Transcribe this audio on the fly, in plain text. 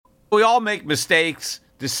We all make mistakes,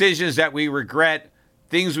 decisions that we regret,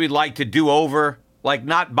 things we'd like to do over, like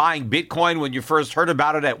not buying Bitcoin when you first heard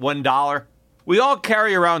about it at $1. We all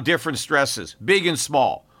carry around different stresses, big and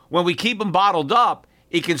small. When we keep them bottled up,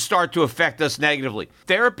 it can start to affect us negatively.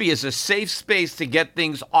 Therapy is a safe space to get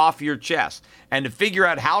things off your chest and to figure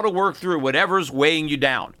out how to work through whatever's weighing you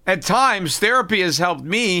down. At times, therapy has helped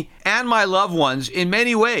me and my loved ones in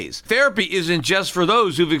many ways. Therapy isn't just for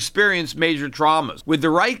those who've experienced major traumas. With the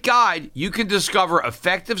right guide, you can discover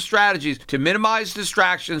effective strategies to minimize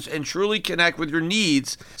distractions and truly connect with your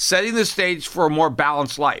needs, setting the stage for a more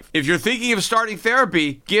balanced life. If you're thinking of starting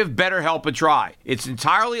therapy, give BetterHelp a try. It's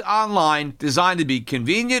entirely online, designed to be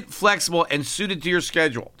convenient, flexible, and suited to your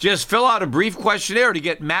schedule. Just fill out a brief questionnaire to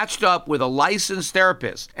get matched up with a licensed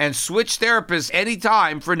therapist and switch therapists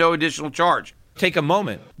anytime for no additional charge. Take a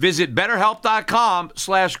moment. Visit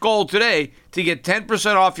BetterHelp.com/gold today to get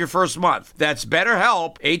 10% off your first month. That's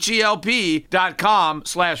BetterHelp,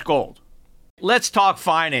 HELP.com/gold. Let's talk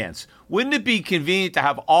finance. Wouldn't it be convenient to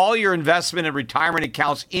have all your investment and retirement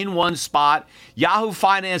accounts in one spot? Yahoo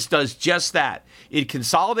Finance does just that. It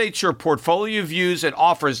consolidates your portfolio views and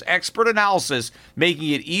offers expert analysis, making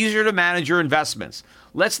it easier to manage your investments.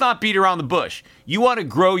 Let's not beat around the bush. You want to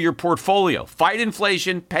grow your portfolio, fight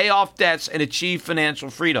inflation, pay off debts, and achieve financial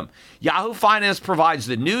freedom. Yahoo Finance provides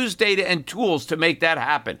the news, data, and tools to make that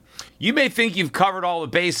happen. You may think you've covered all the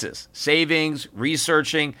bases, savings,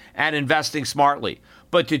 researching, and investing smartly.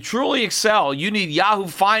 But to truly excel, you need Yahoo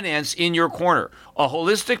Finance in your corner. A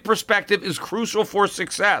holistic perspective is crucial for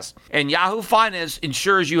success, and Yahoo Finance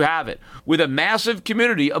ensures you have it. With a massive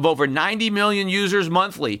community of over 90 million users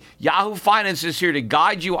monthly, Yahoo Finance is here to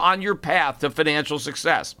guide you on your path to financial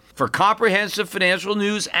success. For comprehensive financial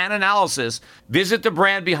news and analysis, visit the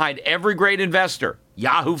brand behind every great investor,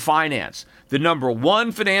 Yahoo Finance, the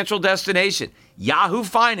 #1 financial destination,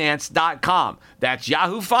 yahoofinance.com. That's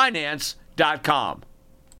yahoofinance.com.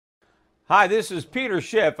 Hi, this is Peter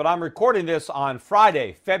Schiff, and I'm recording this on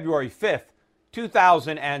Friday, February 5th,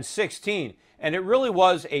 2016. And it really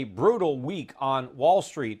was a brutal week on Wall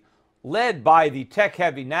Street, led by the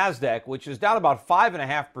tech-heavy NASDAQ, which is down about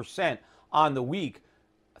 5.5% on the week.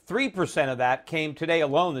 3% of that came today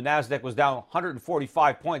alone. The NASDAQ was down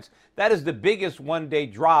 145 points. That is the biggest one-day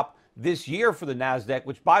drop this year for the NASDAQ,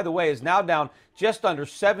 which, by the way, is now down just under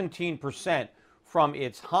 17% from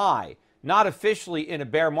its high. Not officially in a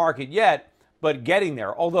bear market yet, but getting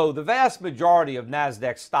there. Although the vast majority of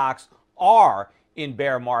NASDAQ stocks are in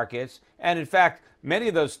bear markets. And in fact, many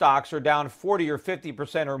of those stocks are down 40 or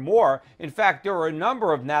 50% or more. In fact, there were a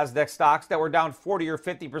number of NASDAQ stocks that were down 40 or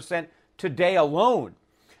 50% today alone.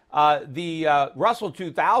 The Russell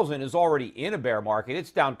 2000 is already in a bear market.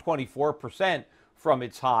 It's down 24% from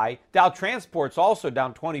its high. Dow Transport's also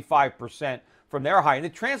down 25% from their high. And the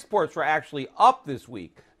transports were actually up this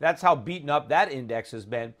week. That's how beaten up that index has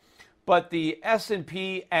been. But the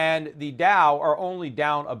S&P and the Dow are only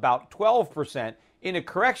down about 12% in a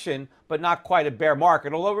correction, but not quite a bear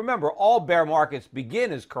market. Although remember, all bear markets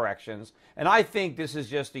begin as corrections, and I think this is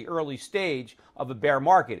just the early stage of a bear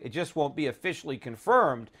market. It just won't be officially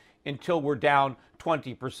confirmed until we're down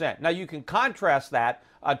 20%. Now you can contrast that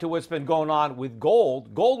to what's been going on with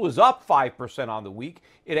gold. Gold was up 5% on the week.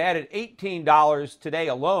 It added $18 today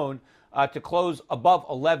alone to close above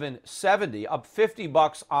 $11.70, up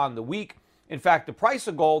 $50 on the week. In fact, the price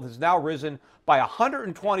of gold has now risen by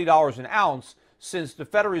 $120 an ounce since the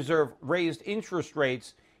Federal Reserve raised interest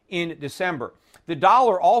rates in December. The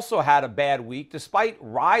dollar also had a bad week, despite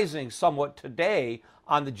rising somewhat today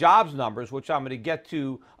on the jobs numbers, which I'm going to get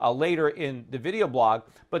to later in the video blog.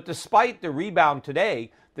 But despite the rebound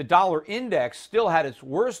today, the dollar index still had its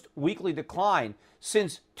worst weekly decline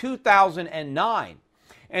since 2009.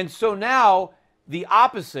 And so now the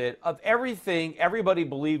opposite of everything everybody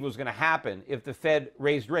believed was going to happen if the Fed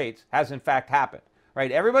raised rates has in fact happened,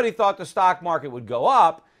 right? Everybody thought the stock market would go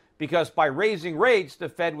up because by raising rates, the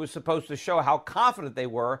Fed was supposed to show how confident they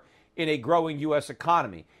were in a growing U.S.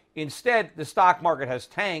 economy. Instead, the stock market has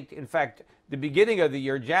tanked. In fact, the beginning of the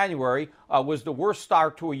year, January, was the worst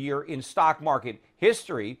start to a year in stock market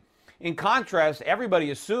history. In contrast, everybody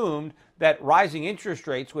assumed that rising interest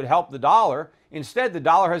rates would help the dollar. Instead, the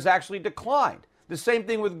dollar has actually declined. The same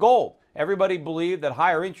thing with gold. Everybody believed that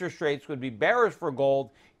higher interest rates would be bearish for gold.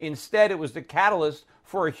 Instead, it was the catalyst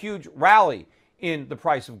for a huge rally in the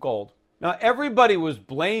price of gold. Now, everybody was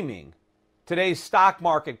blaming today's stock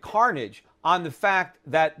market carnage on the fact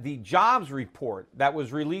that the jobs report that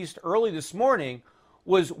was released early this morning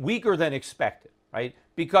was weaker than expected, right?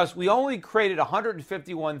 Because we only created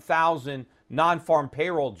 151,000 non-farm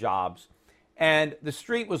payroll jobs, and the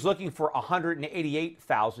street was looking for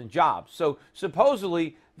 188,000 jobs. So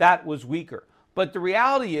supposedly that was weaker. But the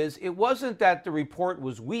reality is it wasn't that the report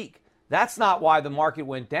was weak. That's not why the market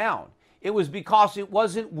went down. It was because it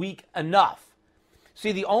wasn't weak enough.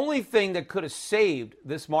 See, the only thing that could have saved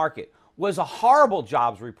this market was a horrible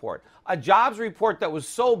jobs report, a jobs report that was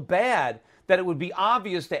so bad that it would be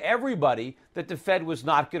obvious to everybody that the Fed was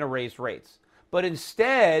not going to raise rates. But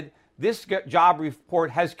instead, this job report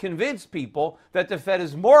has convinced people that the Fed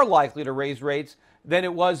is more likely to raise rates than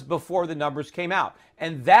it was before the numbers came out.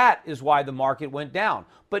 And that is why the market went down.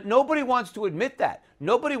 But nobody wants to admit that.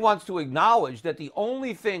 Nobody wants to acknowledge that the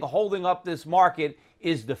only thing holding up this market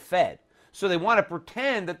is the Fed. So they want to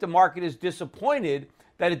pretend that the market is disappointed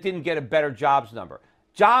that it didn't get a better jobs number.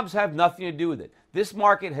 Jobs have nothing to do with it. This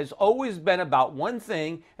market has always been about one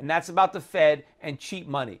thing, and that's about the Fed and cheap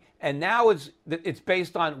money. And now it's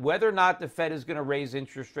based on whether or not the Fed is going to raise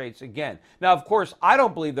interest rates again. Now, of course, I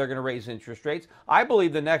don't believe they're going to raise interest rates. I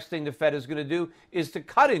believe the next thing the Fed is going to do is to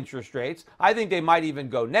cut interest rates. I think they might even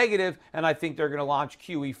go negative, and I think they're going to launch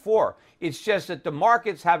QE4. It's just that the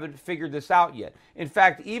markets haven't figured this out yet. In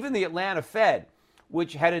fact, even the Atlanta Fed,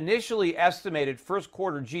 which had initially estimated first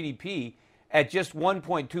quarter GDP at just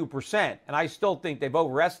 1.2%, and I still think they've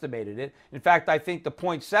overestimated it. In fact, I think the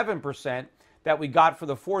 0.7% that we got for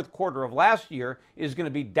the fourth quarter of last year is going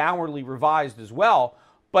to be downwardly revised as well.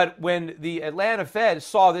 But when the Atlanta Fed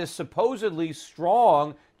saw this supposedly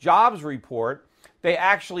strong jobs report, they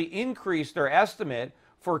actually increased their estimate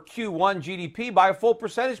for Q1 GDP by a full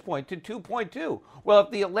percentage point to 2.2. Well,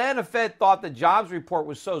 if the Atlanta Fed thought the jobs report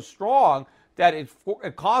was so strong that it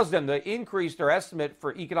caused them to increase their estimate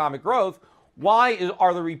for economic growth, why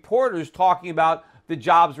are the reporters talking about the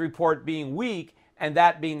jobs report being weak and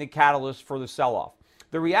that being the catalyst for the sell-off?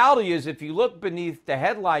 The reality is, if you look beneath the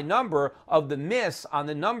headline number of the miss on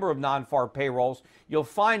the number of non-farm payrolls, you'll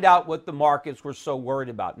find out what the markets were so worried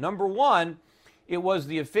about. Number one, it was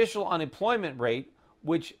the official unemployment rate,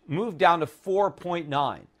 which moved down to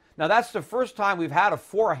 4.9. Now, that's the first time we've had a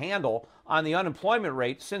 4 handle on the unemployment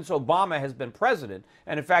rate since Obama has been president.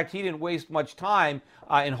 And in fact, he didn't waste much time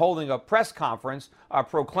in holding a press conference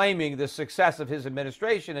proclaiming the success of his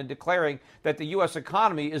administration and declaring that the U.S.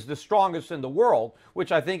 economy is the strongest in the world,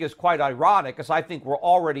 which I think is quite ironic, because I think we're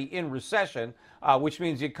already in recession, which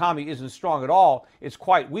means the economy isn't strong at all. It's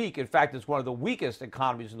quite weak. In fact, it's one of the weakest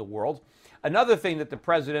economies in the world. Another thing that the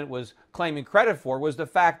president was claiming credit for was the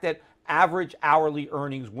fact that average hourly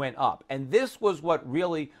earnings went up. And this was what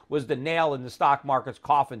really was the nail in the stock market's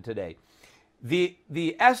coffin today. The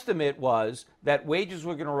estimate was that wages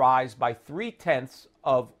were going to rise by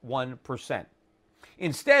 0.3%.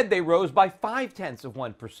 Instead, they rose by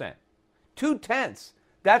 0.5%. 0.2.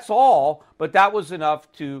 That's all, but that was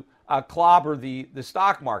enough to clobber the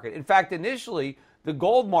stock market. In fact, initially, the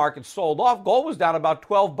gold market sold off. Gold was down about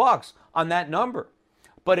 $12 on that number.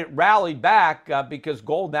 But it rallied back because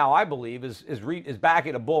gold now, I believe, is back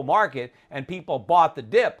in a bull market, and people bought the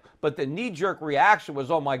dip. But the knee-jerk reaction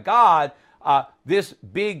was, oh, my God, this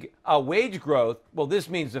big wage growth, well, this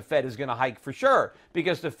means the Fed is going to hike for sure,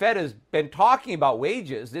 because the Fed has been talking about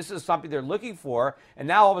wages. This is something they're looking for, and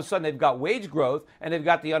now all of a sudden they've got wage growth, and they've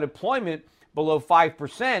got the unemployment below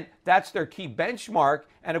 5%. That's their key benchmark.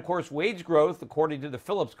 And of course, wage growth, according to the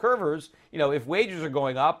Phillips curvers, if wages are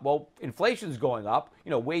going up, well, inflation's going up,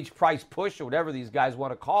 wage price push or whatever these guys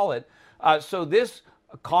want to call it. So this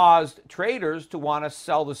caused traders to want to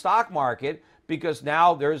sell the stock market because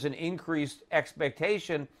now there's an increased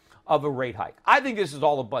expectation of a rate hike. I think this is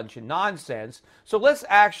all a bunch of nonsense. So let's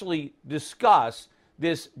actually discuss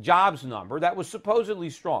this jobs number that was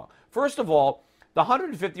supposedly strong. First of all, the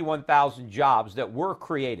 151,000 jobs that were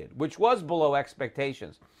created, which was below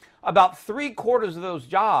expectations, about 3/4 of those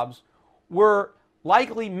jobs were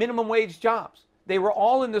likely minimum wage jobs. They were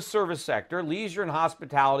all in the service sector, leisure and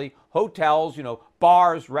hospitality, hotels,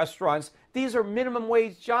 bars, restaurants. These are minimum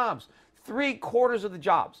wage jobs, 3/4 of the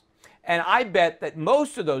jobs. And I bet that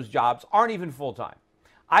most of those jobs aren't even full-time.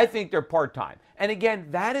 I think they're part-time. And again,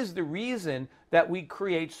 that is the reason that we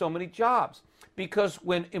create so many jobs. Because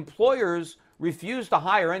when employers refuse to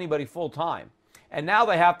hire anybody full-time, and now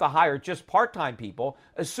they have to hire just part-time people,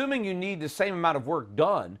 assuming you need the same amount of work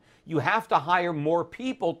done, you have to hire more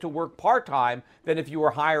people to work part-time than if you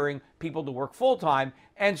were hiring people to work full-time,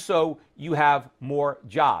 and so you have more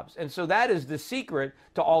jobs. And so that is the secret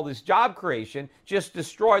to all this job creation. Just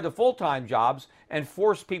destroy the full-time jobs and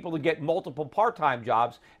force people to get multiple part-time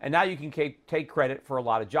jobs, and now you can take credit for a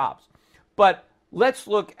lot of jobs. But let's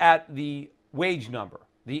look at the wage number,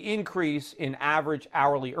 the increase in average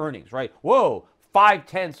hourly earnings, right? Whoa,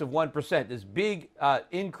 0.5%, this big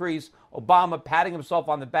increase. Obama patting himself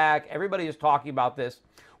on the back. Everybody is talking about this.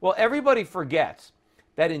 Well, everybody forgets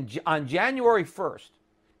that on January 1st,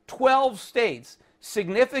 12 states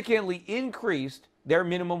significantly increased their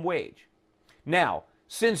minimum wage. Now,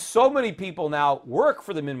 since so many people now work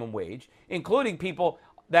for the minimum wage, including people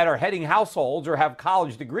that are heading households or have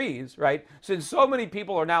college degrees, right? Since so many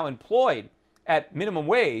people are now employed at minimum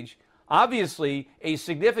wage, obviously a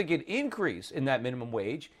significant increase in that minimum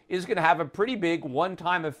wage is going to have a pretty big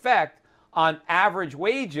one-time effect on average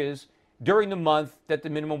wages during the month that the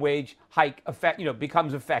minimum wage hike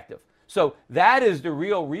becomes effective. So that is the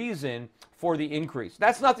real reason for the increase.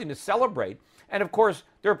 That's nothing to celebrate. And of course,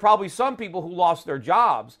 there are probably some people who lost their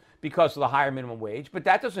jobs because of the higher minimum wage, but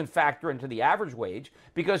that doesn't factor into the average wage,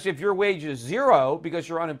 because if your wage is zero because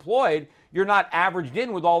you're unemployed, you're not averaged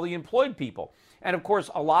in with all the employed people. And of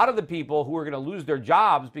course, a lot of the people who are going to lose their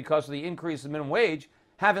jobs because of the increase in minimum wage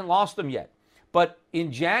haven't lost them yet. But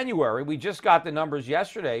in January, we just got the numbers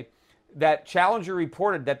yesterday, that Challenger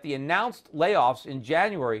reported that the announced layoffs in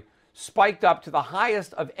January spiked up to the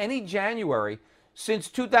highest of any January since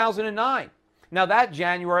 2009. Now, that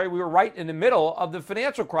January, we were right in the middle of the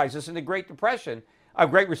financial crisis and the Great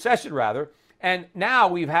Recession rather. And now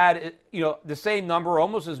we've had, the same number,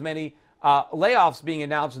 almost as many layoffs being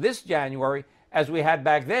announced this January as we had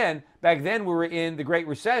back then. Back then, we were in the Great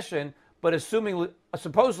Recession, but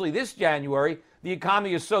supposedly this January, the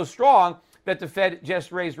economy is so strong that the Fed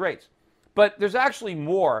just raised rates. But there's actually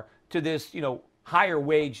more to this, higher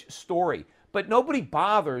wage story. But nobody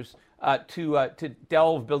bothers to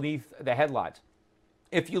delve beneath the headlines.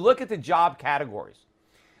 If you look at the job categories,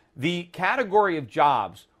 the category of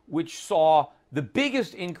jobs which saw the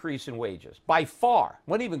biggest increase in wages, by far,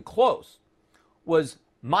 wasn't even close, was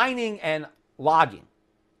mining and logging.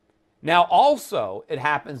 Now, also, it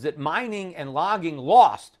happens that mining and logging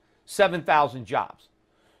lost 7,000 jobs.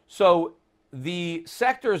 So the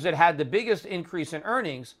sectors that had the biggest increase in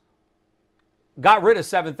earnings got rid of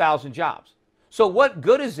 7,000 jobs. So what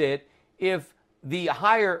good is it if the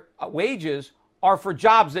higher wages are for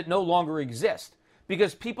jobs that no longer exist?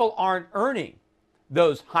 Because people aren't earning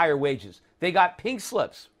those higher wages. They got pink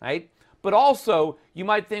slips, right? But also, you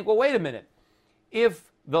might think, well, wait a minute.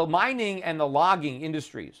 If the mining and the logging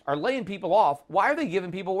industries are laying people off, why are they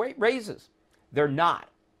giving people raises? They're not.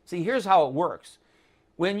 See, here's how it works.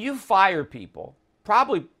 When you fire people,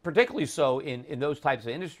 probably particularly so in those types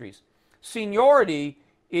of industries, seniority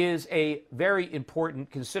is a very important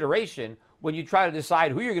consideration when you try to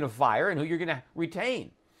decide who you're going to fire and who you're going to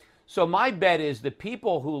retain. So my bet is the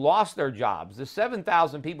people who lost their jobs, the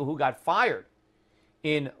 7,000 people who got fired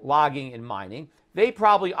in logging and mining, they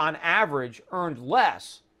probably on average earned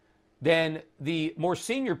less than the more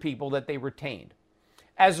senior people that they retained.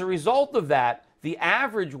 As a result of that, the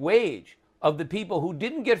average wage of the people who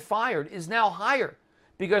didn't get fired is now higher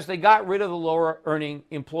because they got rid of the lower earning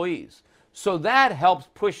employees. So that helps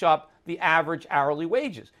push up the average hourly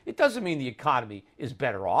wages. It doesn't mean the economy is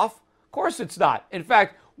better off. Of course it's not. In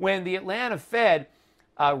fact, when the Atlanta Fed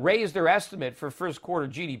raised their estimate for first quarter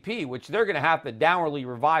GDP, which they're going to have to downwardly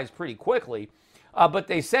revise pretty quickly, but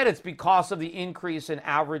they said it's because of the increase in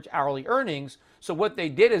average hourly earnings. So what they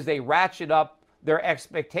did is they ratcheted up their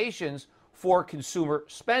expectations for consumer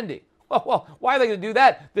spending. Well, why are they going to do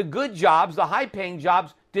that? The good jobs, the high-paying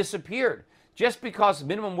jobs disappeared. Just because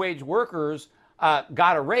minimum wage workers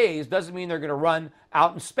got a raise doesn't mean they're going to run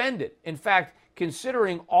out and spend it. In fact,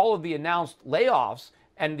 considering all of the announced layoffs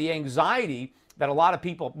and the anxiety that a lot of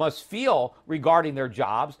people must feel regarding their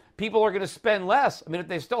jobs, people are going to spend less. I mean, if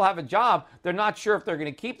they still have a job, they're not sure if they're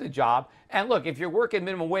going to keep the job. And look, if you're working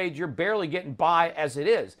minimum wage, you're barely getting by as it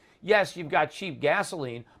is. Yes, you've got cheap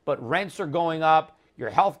gasoline, but rents are going up, your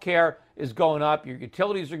health care is going up, your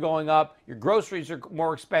utilities are going up, your groceries are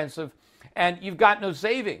more expensive, and you've got no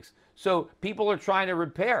savings. So people are trying to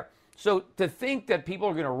repair. So to think that people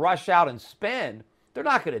are going to rush out and spend, they're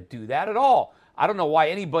not going to do that at all. I don't know why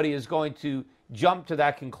anybody is going to jump to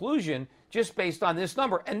that conclusion just based on this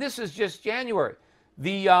number. And this is just January.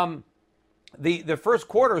 The first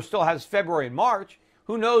quarter still has February and March.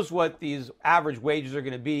 Who knows what these average wages are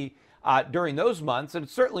going to be during those months? And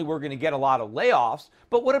certainly we're going to get a lot of layoffs.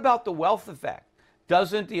 But what about the wealth effect?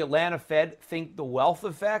 Doesn't the Atlanta Fed think the wealth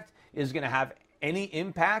effect is going to have any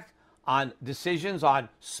impact on decisions on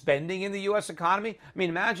spending in the U.S. economy? I mean,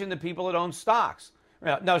 imagine the people that own stocks.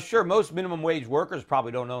 Now, sure, most minimum wage workers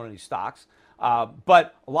probably don't own any stocks,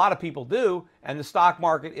 but a lot of people do, and the stock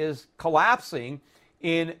market is collapsing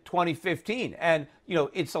in 2015. And,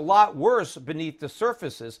 it's a lot worse beneath the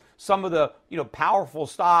surfaces. Some of the, powerful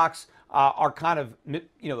stocks are kind of,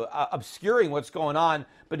 obscuring what's going on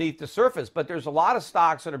beneath the surface. But there's a lot of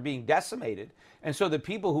stocks that are being decimated. And so the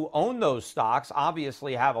people who own those stocks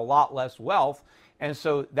obviously have a lot less wealth. And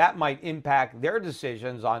so that might impact their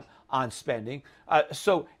decisions on spending.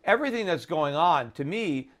 So everything that's going on, to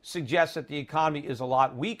me, suggests that the economy is a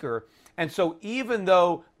lot weaker. And so even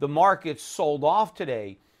though the markets sold off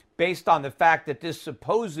today based on the fact that this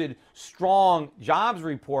supposed strong jobs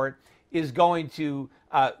report is going to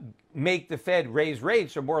make the Fed raise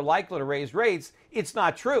rates or more likely to raise rates, it's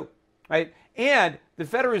not true, right? And the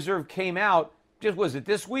Federal Reserve came out, just was it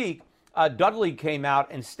this week, Dudley came out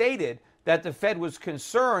and stated that the Fed was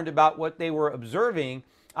concerned about what they were observing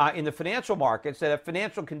in the financial markets, that if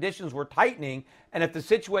financial conditions were tightening and if the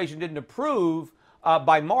situation didn't improve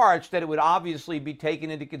by March, that it would obviously be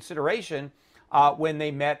taken into consideration when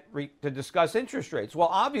they met to discuss interest rates. Well,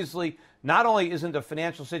 obviously, not only isn't the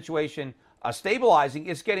financial situation stabilizing,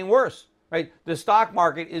 it's getting worse, right? The stock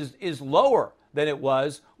market is lower than it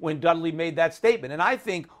was when Dudley made that statement. And I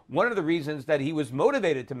think one of the reasons that he was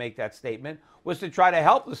motivated to make that statement was to try to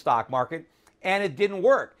help the stock market, and it didn't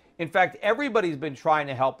work. In fact, everybody's been trying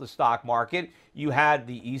to help the stock market. You had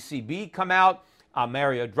the ECB come out.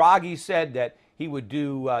 Mario Draghi said that he would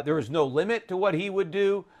do, there was no limit to what he would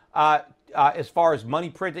do as far as money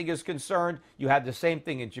printing is concerned. You had the same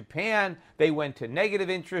thing in Japan. They went to negative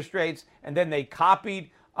interest rates, and then they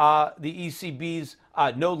copied the ECB's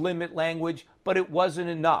no limit language, but it wasn't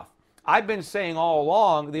enough. I've been saying all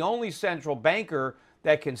along, the only central banker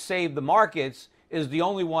that can save the markets is the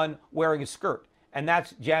only one wearing a skirt, and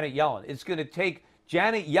that's Janet Yellen. It's going to take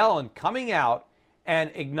Janet Yellen coming out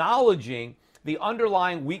and acknowledging the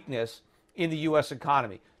underlying weakness in the U.S.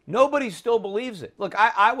 economy. Nobody still believes it. Look,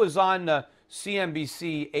 I was on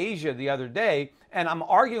CNBC Asia the other day, and I'm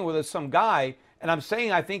arguing with some guy, and I'm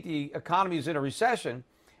saying I think the economy is in a recession.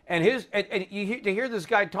 And to hear this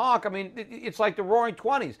guy talk, I mean, it's like the Roaring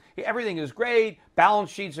 '20s. Everything is great. Balance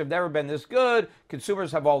sheets have never been this good.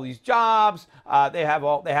 Consumers have all these jobs. They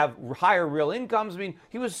have higher real incomes. I mean,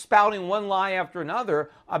 he was spouting one lie after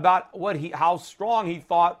another about how strong he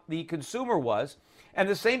thought the consumer was. And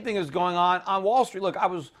the same thing is going on Wall Street. Look, I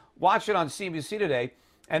was watching on CNBC today,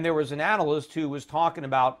 and there was an analyst who was talking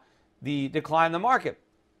about the decline in the market.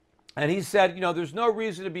 And he said, there's no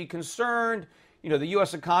reason to be concerned. The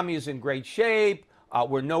U.S. economy is in great shape.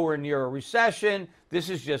 We're nowhere near a recession. This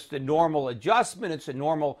is just a normal adjustment. It's a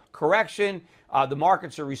normal correction. The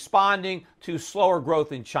markets are responding to slower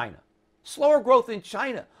growth in China. Slower growth in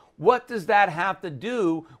China. What does that have to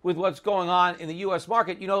do with what's going on in the U.S.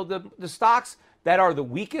 market? The stocks that are the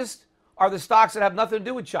weakest are the stocks that have nothing to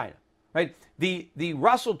do with China, right? The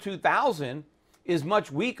Russell 2000 is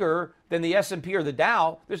much weaker than the S&P or the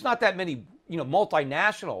Dow. There's not that many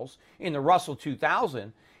multinationals in the Russell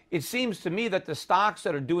 2000. It seems to me that the stocks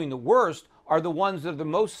that are doing the worst are the ones that are the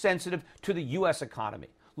most sensitive to the U.S. economy.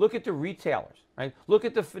 Look at the retailers, right? Look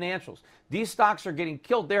at the financials. These stocks are getting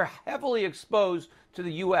killed. They're heavily exposed to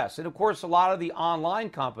the U.S. And, of course, a lot of the online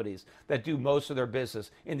companies that do most of their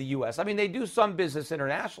business in the U.S. I mean, they do some business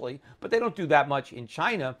internationally, but they don't do that much in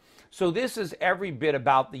China. So this is every bit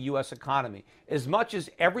about the U.S. economy. As much as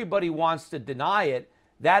everybody wants to deny it,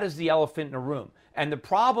 that is the elephant in the room. And the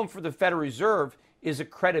problem for the Federal Reserve is a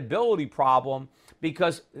credibility problem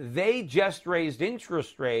because they just raised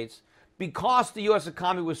interest rates because the U.S.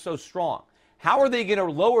 economy was so strong. How are they going to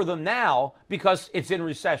lower them now because it's in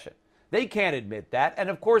recession? They can't admit that. And,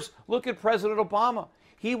 of course, look at President Obama.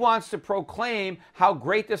 He wants to proclaim how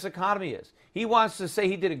great this economy is. He wants to say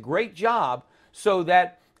he did a great job so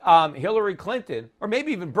that Hillary Clinton, or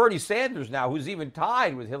maybe even Bernie Sanders now, who's even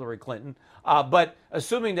tied with Hillary Clinton, but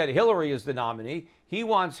assuming that Hillary is the nominee, he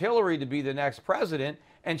wants Hillary to be the next president,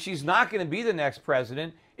 and she's not going to be the next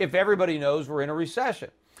president if everybody knows we're in a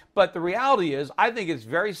recession. But the reality is, I think it's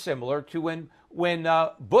very similar to when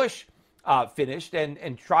Bush finished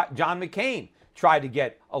and John McCain tried to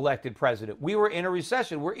get elected president. We were in a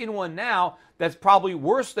recession. We're in one now that's probably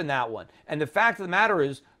worse than that one. And the fact of the matter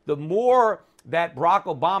is, the more that Barack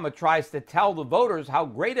Obama tries to tell the voters how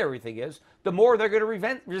great everything is, the more they're going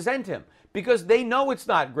to resent him because they know it's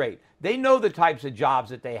not great. They know the types of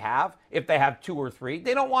jobs that they have if they have two or three.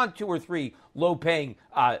 They don't want two or three low-paying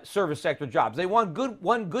service sector jobs. They want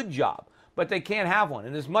one good job, but they can't have one.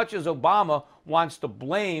 And as much as Obama wants to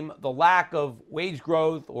blame the lack of wage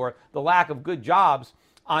growth or the lack of good jobs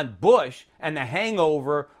on Bush and the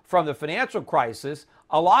hangover from the financial crisis,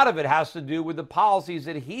 a lot of it has to do with the policies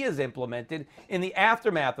that he has implemented in the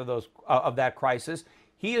aftermath of that crisis.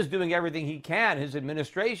 he is doing everything he can, his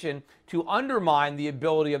administration, to undermine the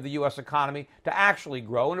ability of the U.S. economy to actually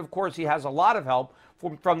grow. And of course, he has a lot of help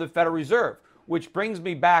from the Federal Reserve, which brings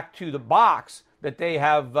me back to the box that they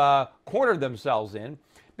have cornered themselves in.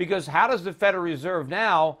 Because how does the Federal Reserve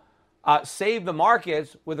now save the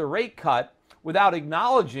markets with a rate cut without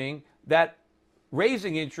acknowledging that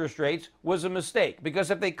raising interest rates was a mistake?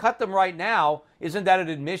 Because if they cut them right now, isn't that an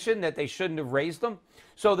admission that they shouldn't have raised them?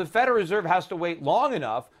 So the Federal Reserve has to wait long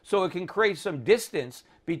enough so it can create some distance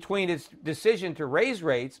between its decision to raise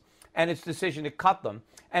rates and its decision to cut them.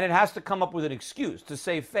 And it has to come up with an excuse to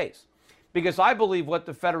save face. Because I believe what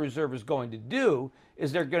the Federal Reserve is going to do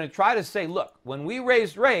is they're going to try to say, look, when we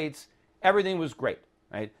raised rates, everything was great,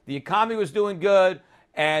 right? The economy was doing good,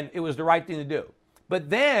 and it was the right thing to do. But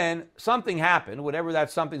then something happened, whatever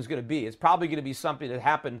that something's going to be. It's probably going to be something that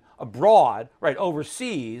happened abroad, right,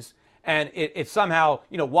 overseas, and it somehow,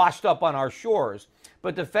 washed up on our shores.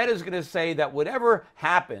 But the Fed is going to say that whatever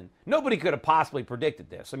happened, nobody could have possibly predicted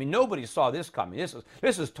this. I mean, nobody saw this coming.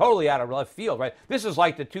 This is totally out of left field, right? This is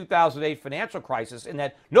like the 2008 financial crisis in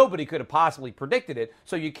that nobody could have possibly predicted it.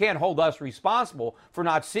 So you can't hold us responsible for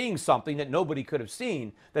not seeing something that nobody could have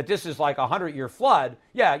seen, that this is like a 100-year flood.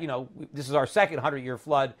 Yeah, this is our second 100-year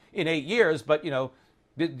flood in 8 years, but,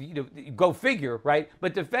 go figure, right?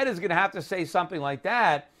 But the Fed is going to have to say something like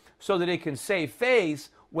that so that it can save face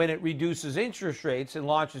when it reduces interest rates and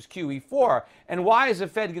launches QE4. And why is the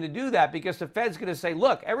Fed going to do that? Because the Fed's going to say,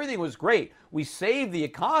 look, everything was great. We saved the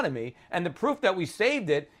economy, and the proof that we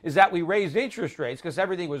saved it is that we raised interest rates because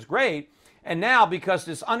everything was great. And now, because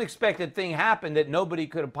this unexpected thing happened that nobody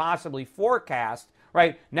could have possibly forecast,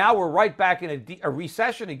 right, now we're right back in a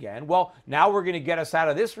recession again. Well, now we're going to get us out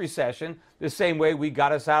of this recession the same way we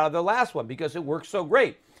got us out of the last one because it worked so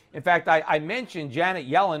great. In fact, I mentioned Janet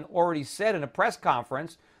Yellen already said in a press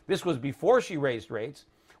conference, this was before she raised rates,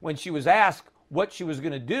 when she was asked what she was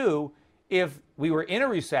going to do if we were in a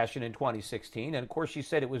recession in 2016. And of course, she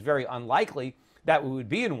said it was very unlikely that we would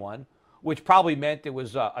be in one, which probably meant it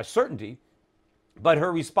was a certainty. But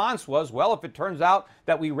her response was, well, if it turns out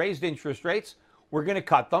that we raised interest rates, we're going to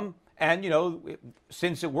cut them. And,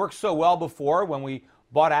 since it worked so well before when we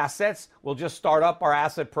bought assets, we'll just start up our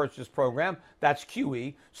asset purchase program. That's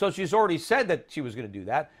QE. So she's already said that she was going to do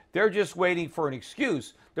that. They're just waiting for an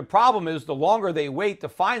excuse. The problem is the longer they wait to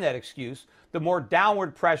find that excuse, the more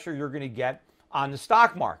downward pressure you're going to get on the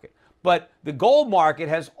stock market. But the gold market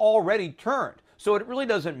has already turned. So it really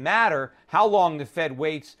doesn't matter how long the Fed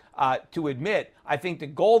waits to admit. I think the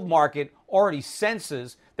gold market already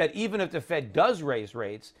senses that even if the Fed does raise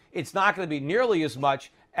rates, it's not going to be nearly as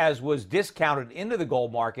much as was discounted into the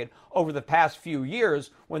gold market over the past few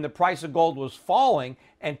years when the price of gold was falling,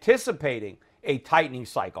 anticipating a tightening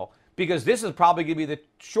cycle, because this is probably going to be the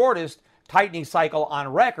shortest tightening cycle on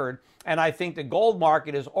record. And I think the gold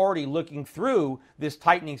market is already looking through this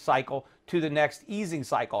tightening cycle to the next easing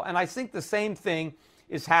cycle. And I think the same thing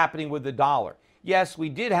is happening with the dollar. Yes, we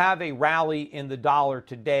did have a rally in the dollar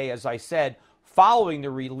today, as I said, following the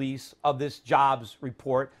release of this jobs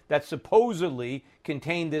report that supposedly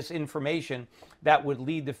contained this information that would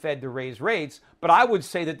lead the Fed to raise rates. But I would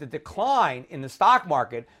say that the decline in the stock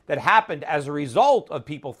market that happened as a result of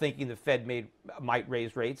people thinking the Fed might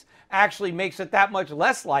raise rates actually makes it that much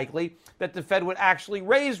less likely that the Fed would actually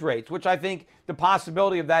raise rates, which I think the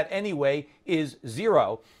possibility of that anyway is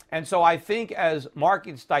zero. And so I think as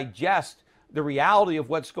markets digest the reality of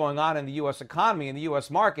what's going on in the U.S. economy and the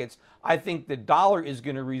U.S. markets, I think the dollar is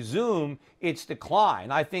going to resume its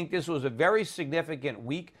decline. I think this was a very significant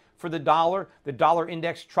week for the dollar. The dollar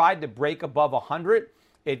index tried to break above 100.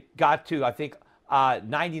 It got to, I think,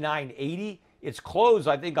 99.80. Its close,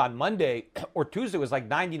 I think, on Monday or Tuesday was like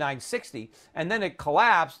 99.60. And then it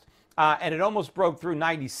collapsed and it almost broke through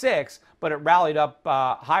 96, but it rallied up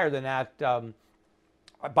higher than that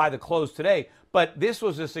by the close today. But this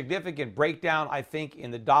was a significant breakdown, I think, in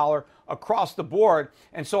the dollar across the board.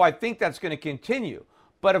 And so I think that's going to continue.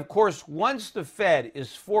 But of course, once the Fed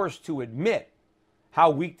is forced to admit how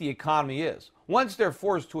weak the economy is, once they're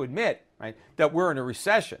forced to admit, right, that we're in a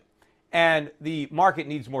recession and the market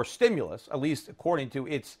needs more stimulus, at least according to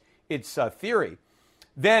its theory,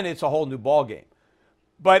 then it's a whole new ballgame.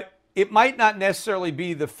 But it might not necessarily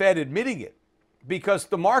be the Fed admitting it, because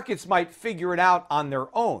the markets might figure it out on their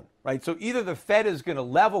own, right? So either the Fed is going to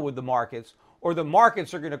level with the markets or the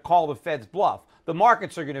markets are going to call the Fed's bluff. The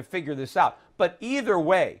markets are going to figure this out. But either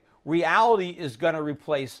way, reality is going to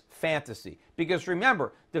replace fantasy. Because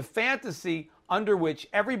remember, the fantasy under which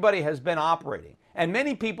everybody has been operating, and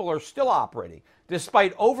many people are still operating,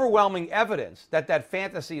 despite overwhelming evidence that that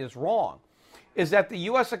fantasy is wrong, is that the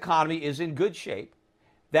U.S. economy is in good shape.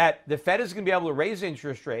 that the Fed is going to be able to raise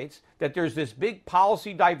interest rates, that there's this big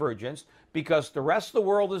policy divergence because the rest of the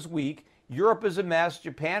world is weak. Europe is a mess.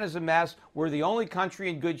 Japan is a mess. We're the only country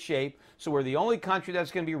in good shape. So we're the only country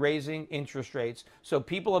that's going to be raising interest rates. So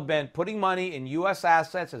people have been putting money in U.S.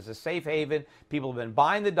 assets as a safe haven. People have been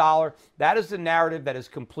buying the dollar. That is the narrative that is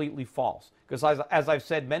completely false. Because as I've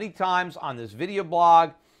said many times on this video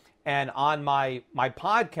blog and on my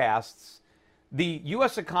podcasts, the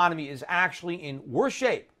U.S. economy is actually in worse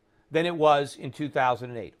shape than it was in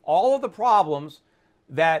 2008. All of the problems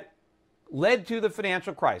that led to the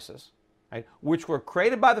financial crisis, right, which were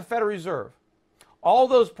created by the Federal Reserve, all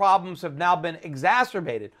those problems have now been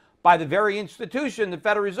exacerbated by the very institution, the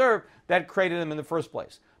Federal Reserve, that created them in the first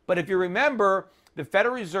place. But if you remember, the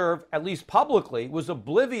Federal Reserve, at least publicly, was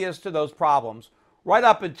oblivious to those problems right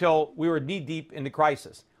up until we were knee-deep in the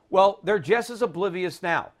crisis. Well, they're just as oblivious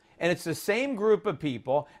now. And it's the same group of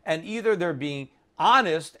people, and either they're being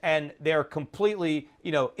honest and they're completely,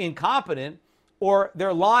 incompetent, or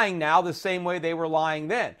they're lying now the same way they were lying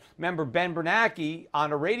then. Remember, Ben Bernanke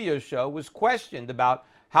on a radio show was questioned about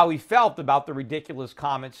how he felt about the ridiculous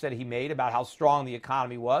comments that he made about how strong the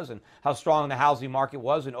economy was and how strong the housing market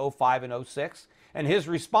was in 05 and 06. And his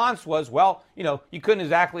response was, well, you couldn't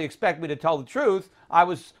exactly expect me to tell the truth. I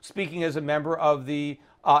was speaking as a member of the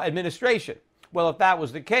administration. Well, if that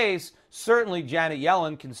was the case, certainly Janet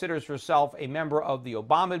Yellen considers herself a member of the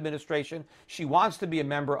Obama administration. She wants to be a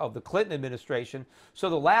member of the Clinton administration. So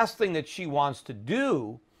the last thing that she wants to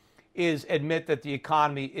do is admit that the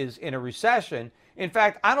economy is in a recession. In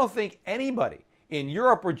fact, I don't think anybody in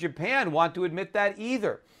Europe or Japan want to admit that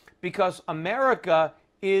either, because America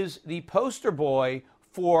is the poster boy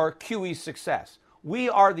for QE success. We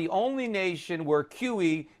are the only nation where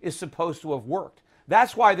QE is supposed to have worked.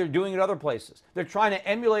 That's why they're doing it other places. They're trying to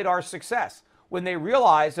emulate our success. When they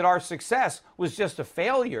realize that our success was just a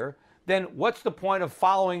failure, then what's the point of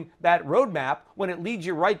following that roadmap when it leads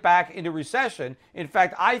you right back into recession? In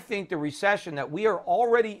fact, I think the recession that we are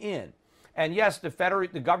already in, and yes, the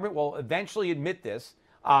government will eventually admit this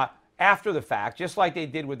after the fact, just like they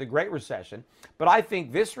did with the Great Recession, but I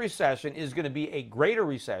think this recession is going to be a greater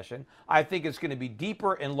recession. I think it's going to be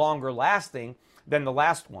deeper and longer lasting than the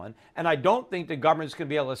last one. And I don't think the government's going to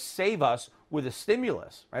be able to save us with a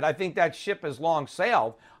stimulus, right? I think that ship has long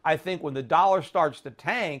sailed. I think when the dollar starts to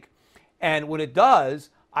tank, and when it does,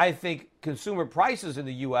 I think consumer prices in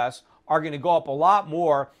the U.S. are going to go up a lot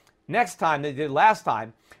more next time than they did last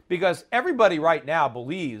time, because everybody right now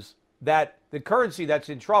believes that the currency that's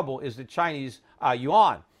in trouble is the Chinese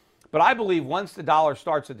yuan. But I believe once the dollar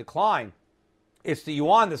starts to decline, it's the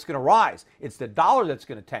yuan that's going to rise. It's the dollar that's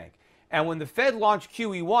going to tank. And when the Fed launched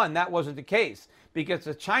QE1, that wasn't the case, because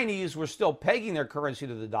the Chinese were still pegging their currency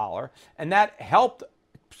to the dollar, and that helped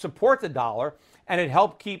support the dollar, and it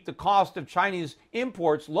helped keep the cost of Chinese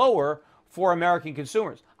imports lower for American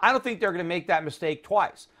consumers. I don't think they're going to make that mistake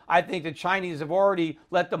twice. I think the Chinese have already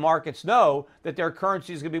let the markets know that their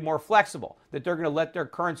currency is going to be more flexible, that they're going to let their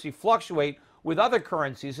currency fluctuate with other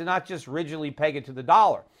currencies and not just rigidly peg it to the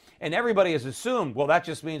dollar. And everybody has assumed, well, that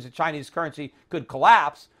just means the Chinese currency could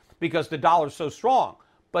collapse because the dollar is so strong.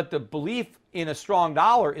 But the belief in a strong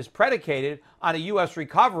dollar is predicated on a U.S.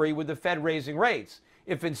 recovery with the Fed raising rates.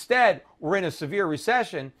 If instead we're in a severe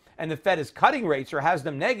recession and the Fed is cutting rates or has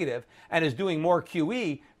them negative and is doing more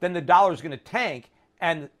QE, then the dollar is going to tank,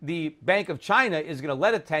 and the Bank of China is going to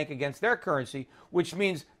let it tank against their currency, which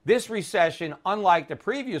means this recession, unlike the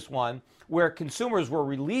previous one, where consumers were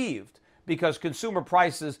relieved because consumer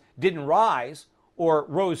prices didn't rise or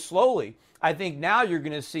rose slowly, I think now you're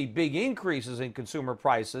going to see big increases in consumer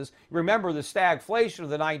prices. Remember the stagflation of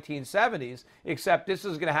the 1970s, except this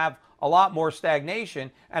is going to have a lot more stagnation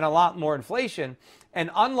and a lot more inflation. And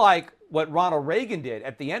unlike what Ronald Reagan did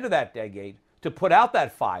at the end of that decade to put out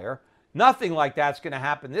that fire, nothing like that's going to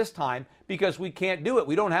happen this time, because we can't do it.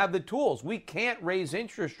 We don't have the tools. We can't raise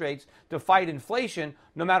interest rates to fight inflation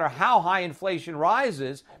no matter how high inflation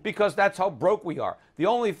rises, because that's how broke we are. The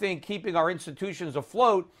only thing keeping our institutions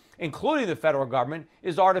afloat, including the federal government,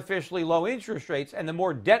 is artificially low interest rates. And the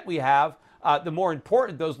more debt we have, the more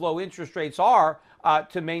important those low interest rates are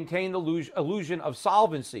to maintain the illusion of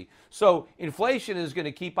solvency. So inflation is going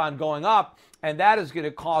to keep on going up, and that is going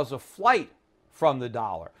to cause a flight from the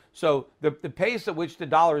dollar. So the pace at which the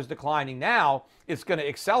dollar is declining now, it's going to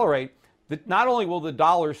accelerate. Not only will the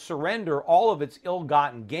dollar surrender all of its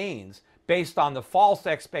ill-gotten gains based on the false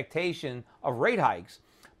expectation of rate hikes,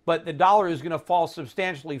 but the dollar is going to fall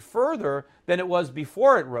substantially further than it was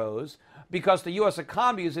before it rose, because the U.S.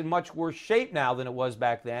 economy is in much worse shape now than it was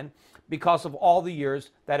back then because of all the years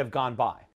that have gone by.